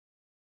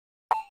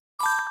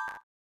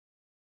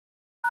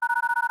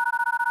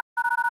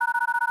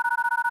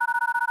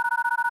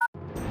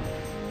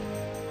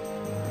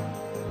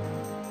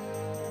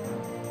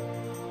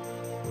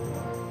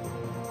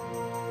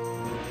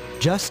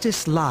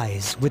Justice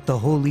lies with the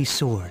Holy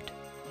Sword.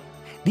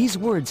 These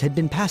words had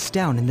been passed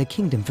down in the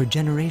kingdom for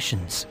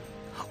generations.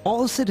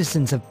 All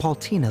citizens of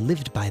Paltina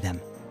lived by them.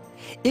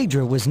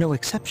 Yggdra was no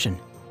exception,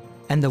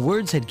 and the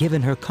words had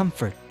given her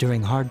comfort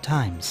during hard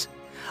times,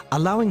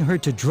 allowing her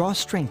to draw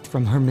strength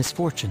from her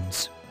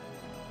misfortunes.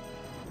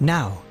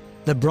 Now,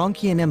 the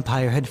Bronchian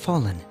Empire had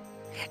fallen,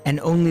 and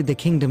only the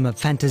kingdom of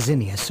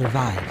Phantazinia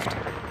survived.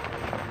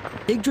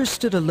 Yggdra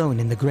stood alone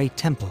in the great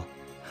temple,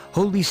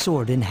 holy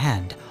sword in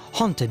hand,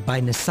 haunted by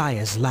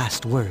Nisaia's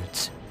last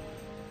words.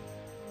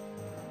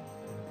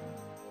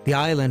 The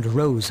island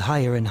rose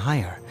higher and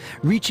higher,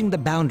 reaching the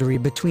boundary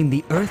between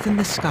the earth and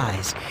the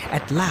skies,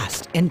 at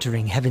last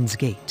entering Heaven's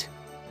Gate.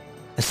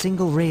 A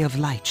single ray of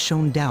light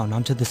shone down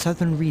onto the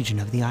southern region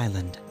of the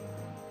island.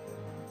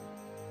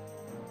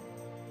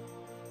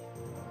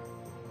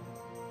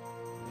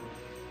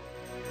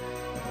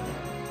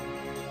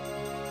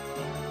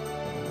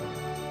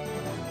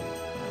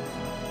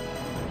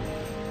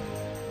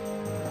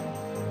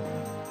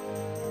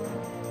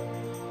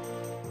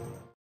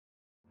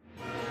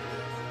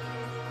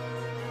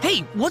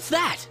 Hey, what's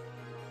that?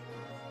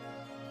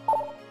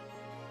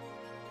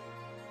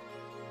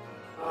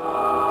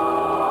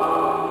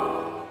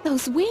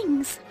 Those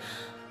wings.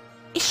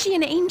 Is she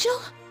an angel?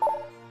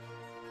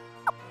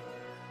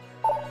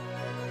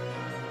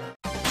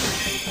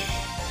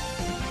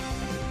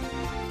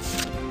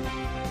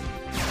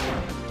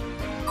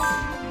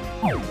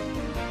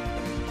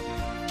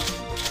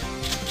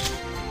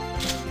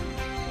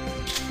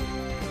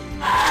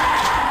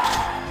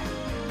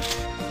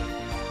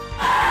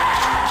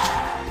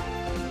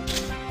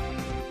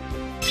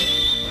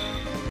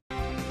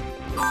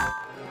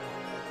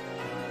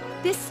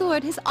 This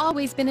sword has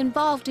always been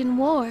involved in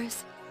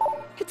wars.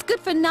 It's good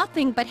for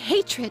nothing but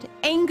hatred,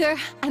 anger,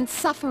 and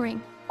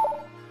suffering.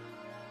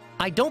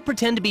 I don't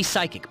pretend to be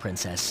psychic,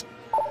 Princess.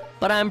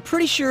 But I'm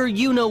pretty sure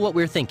you know what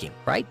we're thinking,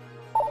 right?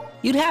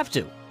 You'd have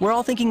to. We're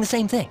all thinking the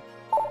same thing.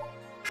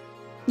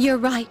 You're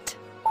right.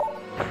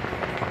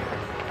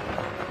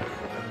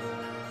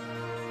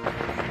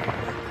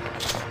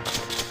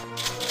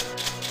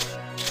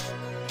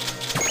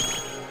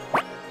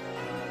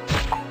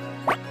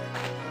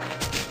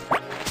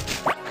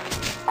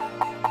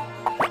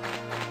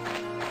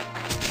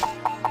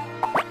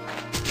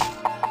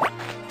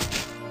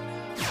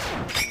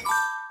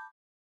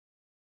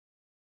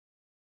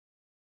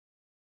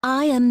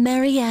 I am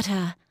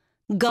Marietta,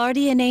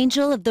 guardian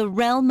angel of the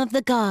realm of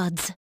the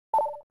gods.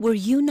 Were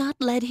you not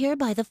led here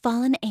by the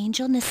fallen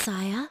angel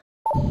Nisaia?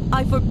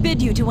 I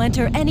forbid you to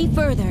enter any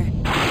further.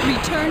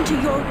 Return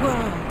to your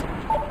world.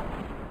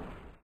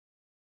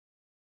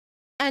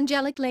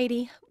 Angelic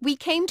Lady, we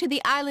came to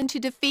the island to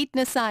defeat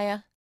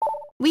Nisaia.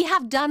 We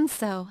have done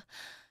so,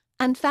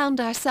 and found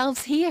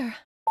ourselves here.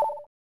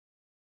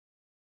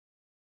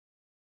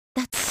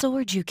 That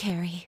sword you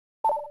carry,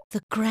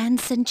 the Grand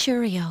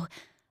Centurio,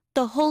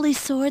 the holy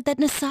sword that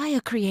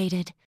Nisaia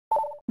created.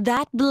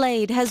 That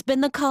blade has been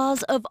the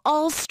cause of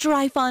all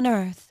strife on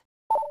Earth.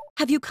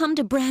 Have you come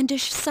to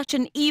brandish such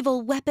an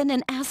evil weapon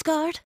in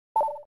Asgard?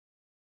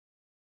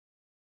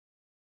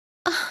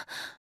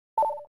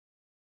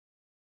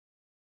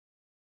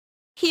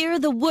 Hear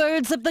the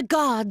words of the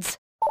gods.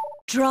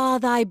 Draw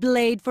thy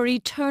blade for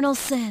eternal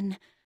sin,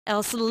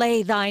 else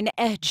lay thine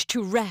edge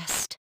to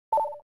rest.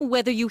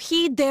 Whether you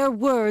heed their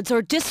words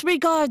or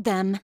disregard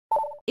them,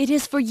 it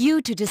is for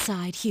you to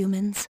decide,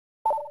 humans.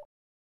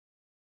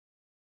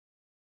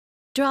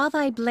 Draw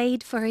thy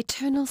blade for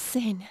eternal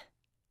sin,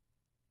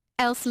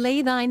 else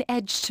lay thine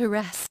edge to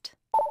rest.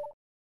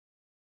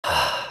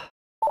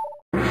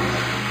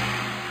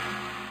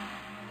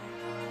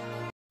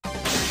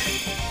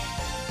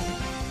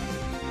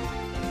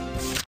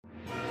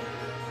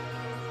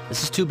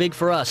 This is too big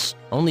for us.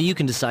 Only you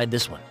can decide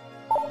this one.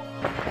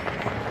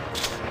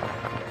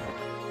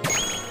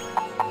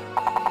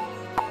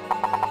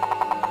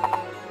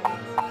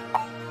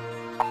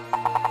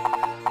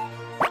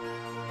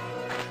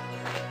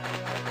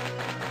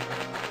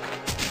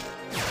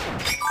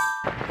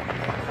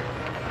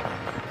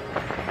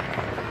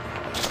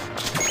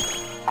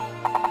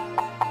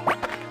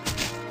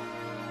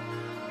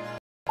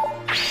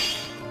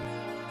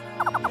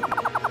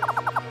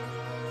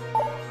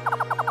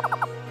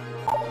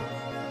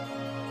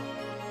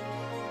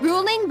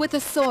 Ruling with a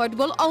sword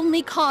will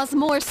only cause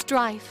more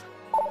strife.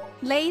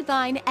 Lay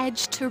thine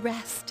edge to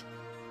rest.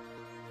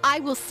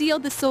 I will seal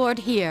the sword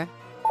here.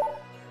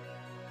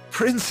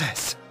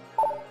 Princess!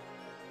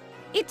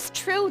 It's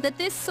true that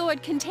this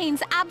sword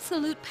contains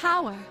absolute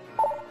power.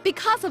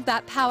 Because of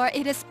that power,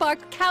 it has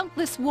sparked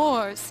countless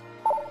wars,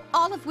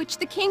 all of which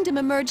the kingdom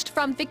emerged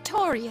from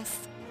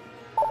victorious.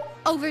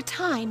 Over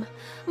time,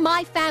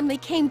 my family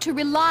came to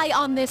rely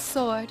on this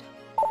sword.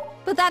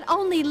 But that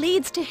only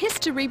leads to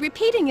history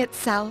repeating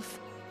itself.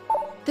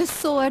 The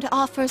sword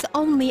offers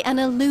only an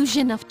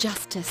illusion of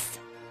justice.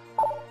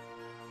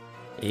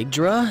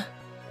 Yggdra?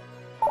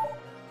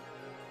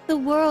 The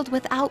world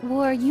without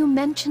war you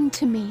mentioned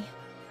to me.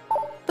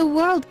 The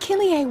world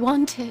Kylie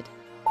wanted.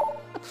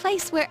 A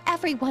place where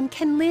everyone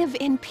can live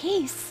in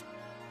peace.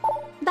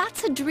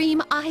 That's a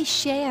dream I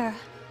share.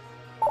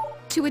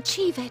 To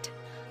achieve it,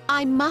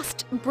 I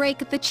must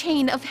break the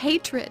chain of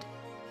hatred.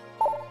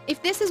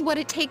 If this is what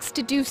it takes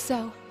to do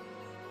so,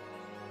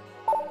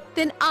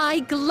 then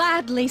I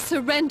gladly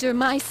surrender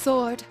my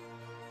sword.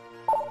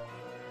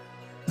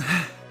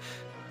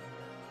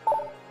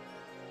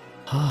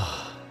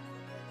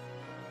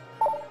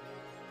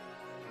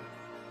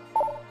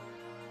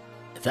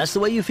 If that's the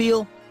way you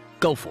feel,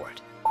 go for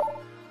it.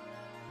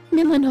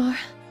 Milanor,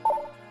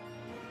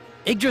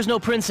 Yggdra's no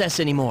princess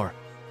anymore.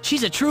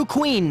 She's a true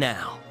queen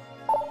now.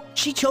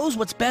 She chose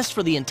what's best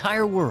for the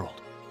entire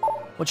world.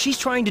 What she's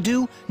trying to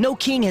do, no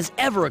king has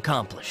ever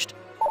accomplished.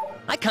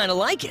 I kinda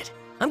like it.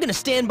 I'm gonna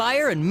stand by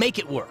her and make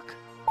it work.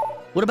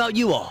 What about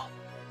you all?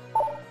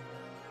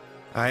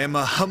 I am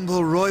a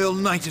humble royal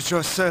knight at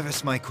your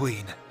service, my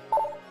queen.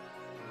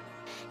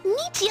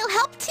 Need your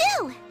help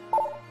too!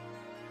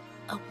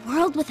 A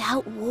world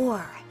without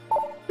war.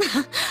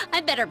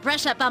 I better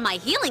brush up on my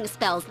healing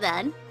spells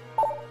then.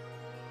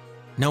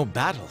 No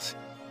battles.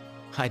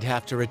 I'd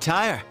have to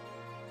retire.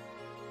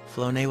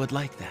 Flonne would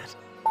like that.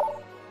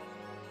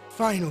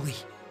 Finally.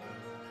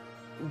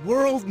 The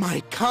world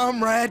my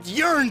comrade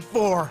yearned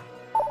for!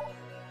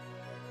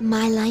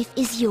 My life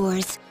is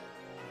yours.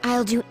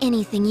 I'll do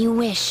anything you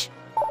wish.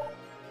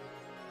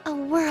 a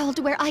world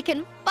where I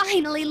can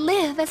finally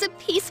live as a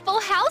peaceful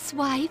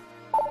housewife.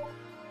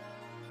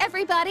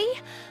 Everybody,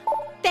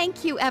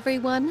 thank you,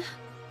 everyone.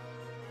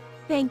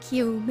 Thank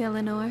you,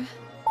 Milanor.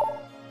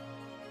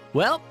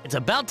 Well, it's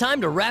about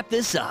time to wrap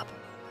this up.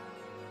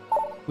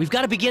 We've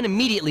got to begin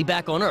immediately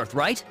back on Earth,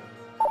 right?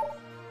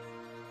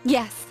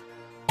 Yes.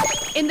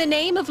 In the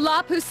name of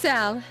La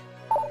Pucelle,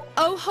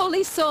 O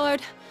Holy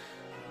Sword,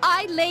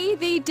 I lay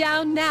thee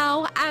down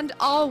now and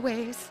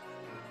always.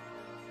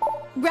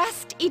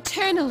 Rest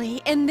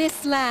eternally in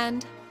this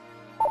land.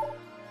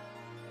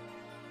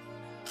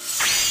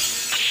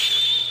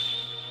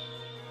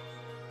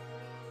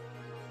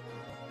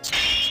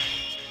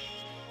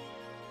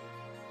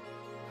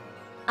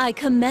 I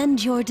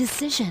commend your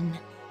decision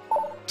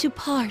to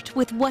part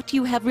with what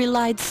you have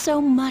relied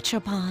so much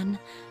upon.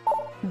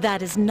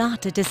 That is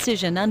not a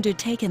decision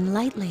undertaken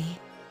lightly.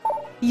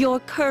 Your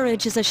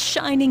courage is a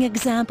shining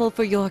example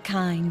for your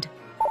kind.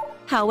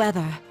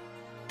 However,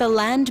 the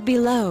land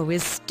below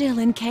is still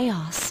in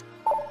chaos.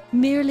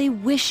 Merely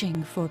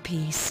wishing for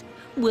peace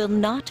will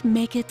not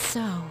make it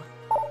so.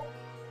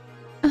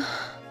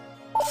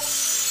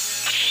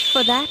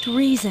 For that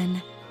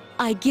reason,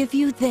 I give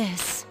you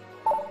this.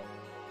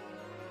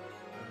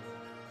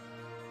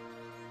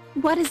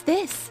 What is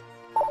this?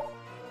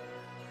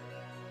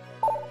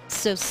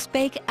 So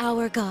spake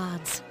our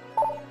gods.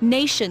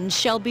 Nations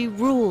shall be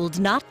ruled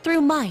not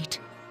through might,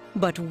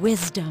 but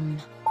wisdom.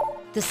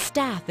 The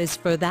staff is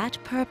for that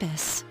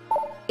purpose.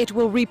 It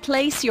will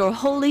replace your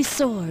holy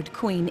sword,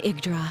 Queen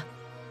Yggdra.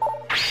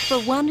 For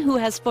one who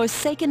has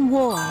forsaken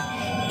war,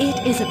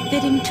 it is a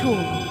fitting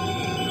tool.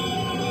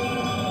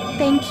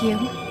 Thank you.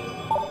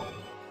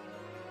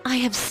 I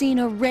have seen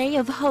a ray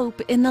of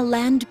hope in the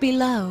land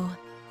below.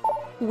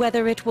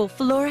 Whether it will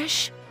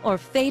flourish or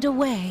fade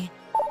away,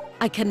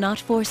 I cannot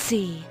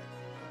foresee.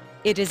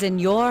 It is in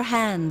your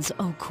hands,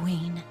 O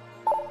Queen.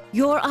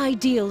 Your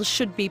ideals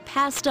should be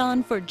passed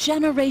on for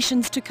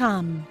generations to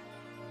come.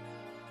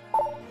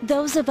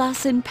 Those of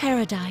us in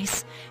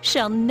paradise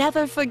shall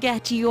never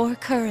forget your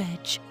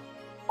courage.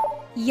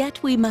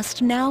 Yet we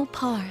must now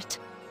part.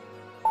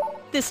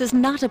 This is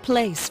not a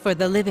place for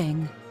the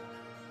living.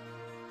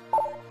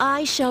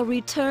 I shall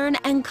return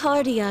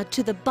Encardia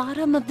to the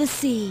bottom of the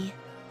sea.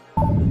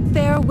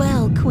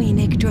 Farewell, Queen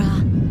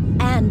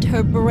Yggdra, and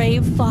her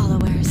brave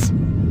followers.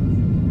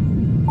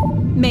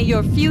 May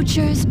your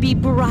futures be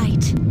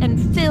bright and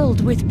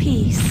filled with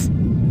peace.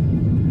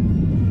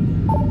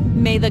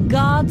 May the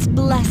gods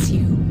bless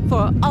you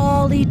for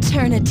all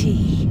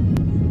eternity.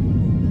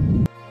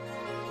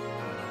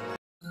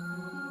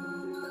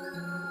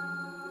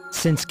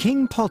 Since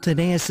King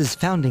Polteneus'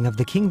 founding of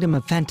the Kingdom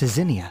of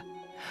Phantazinia,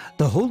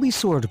 the Holy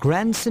Sword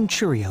Grand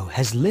Centurio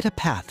has lit a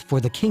path for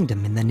the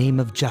kingdom in the name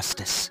of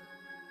justice.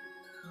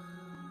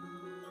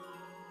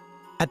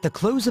 At the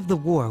close of the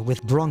war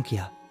with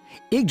Bronchia,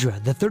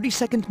 Yggdra, the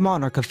 32nd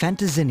monarch of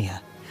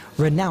Phantazinia,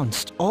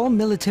 renounced all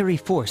military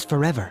force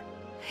forever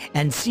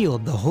and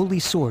sealed the Holy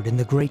Sword in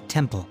the Great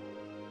Temple.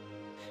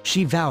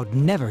 She vowed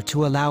never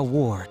to allow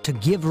war to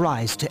give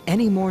rise to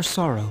any more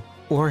sorrow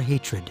or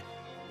hatred.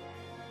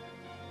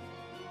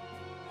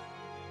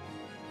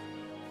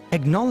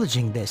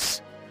 Acknowledging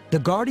this, the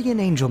guardian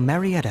angel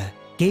Marietta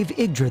gave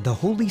Yggdra the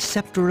Holy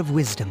Scepter of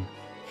Wisdom,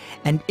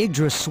 and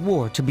Yggdra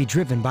swore to be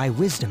driven by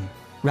wisdom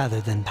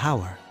rather than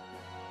power.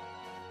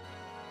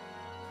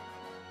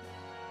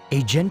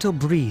 A gentle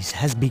breeze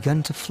has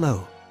begun to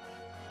flow,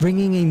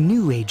 bringing a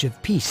new age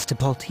of peace to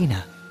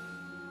Paltina.